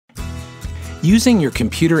Using your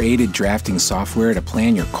computer-aided drafting software to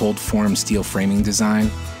plan your cold-form steel framing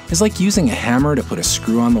design is like using a hammer to put a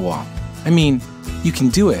screw on the wall. I mean, you can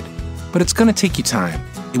do it, but it's going to take you time.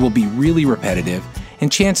 It will be really repetitive,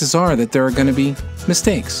 and chances are that there are going to be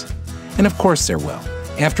mistakes. And of course there will.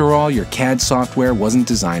 After all, your CAD software wasn't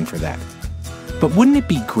designed for that. But wouldn't it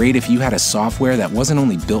be great if you had a software that wasn't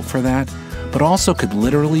only built for that, but also could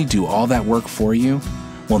literally do all that work for you?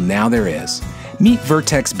 Well, now there is. Meet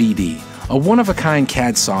Vertex BD, a one-of-a-kind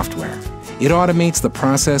CAD software. It automates the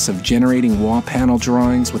process of generating wall panel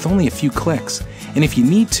drawings with only a few clicks, and if you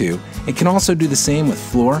need to, it can also do the same with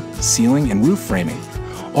floor, ceiling, and roof framing.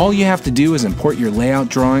 All you have to do is import your layout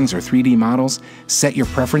drawings or 3D models, set your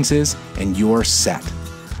preferences, and you're set.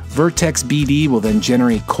 Vertex BD will then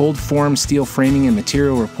generate cold-form steel framing and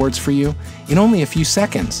material reports for you in only a few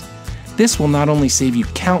seconds. This will not only save you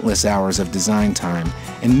countless hours of design time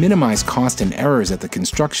and minimize cost and errors at the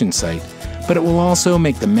construction site, but it will also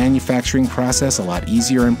make the manufacturing process a lot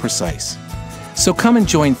easier and precise. So come and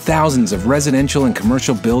join thousands of residential and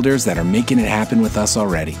commercial builders that are making it happen with us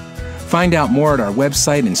already. Find out more at our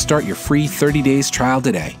website and start your free 30 days trial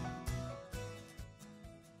today.